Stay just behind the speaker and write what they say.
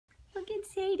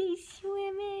Sadie's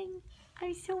swimming.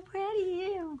 I'm so proud of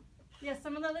you. Yeah,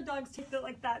 some of the other dogs take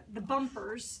the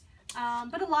bumpers,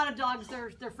 but a lot of dogs,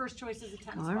 their first choice is a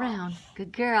tennis ball. Go around.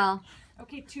 Good girl.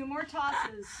 Okay, 2 more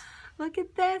tosses. Look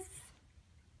at this.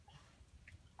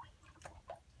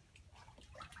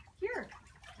 Here.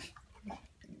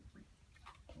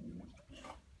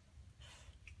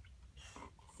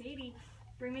 Sadie,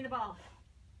 bring me the ball.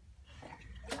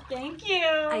 Thank you.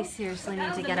 I seriously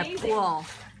need to get amazing. a pool.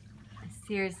 I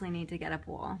seriously need to get a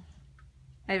pool.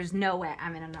 There's no way.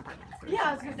 I'm in an apartment. So Yeah,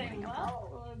 I was going to say,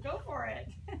 well, go for it.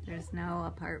 There's no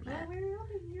apartment. Well, we're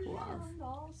over here pools. now,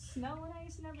 all snow and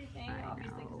ice and everything, I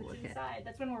obviously, know, because it's look inside.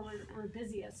 That's when we're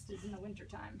busiest, is in the winter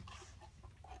time.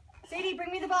 Sadie,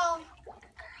 bring me the ball.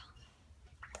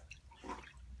 Good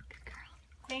girl.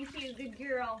 Thank you, good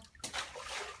girl.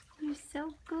 You're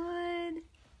so good.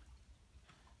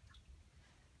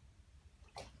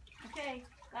 Okay,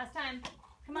 last time.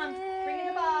 Come on, bring me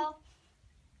the ball.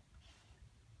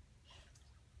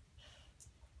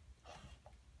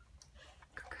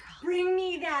 Good girl. Bring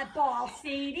me that ball,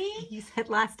 Sadie. You said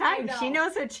last time. know. She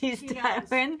knows what she's She knows.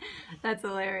 doing. That's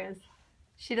hilarious.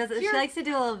 She does it. She Cheers. likes to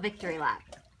do a little victory lap.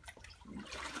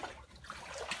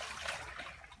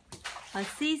 Let's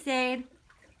see, Sade.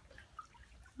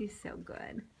 You're so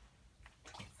good.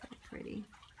 So pretty.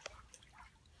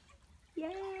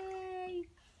 Yay!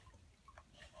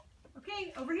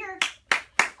 Okay, over here.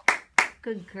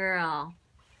 Good girl.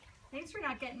 Thanks for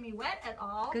not getting me wet at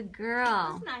all. Good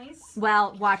girl. That's nice.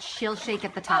 Well, watch. She'll shake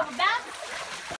at the top. Oh, that's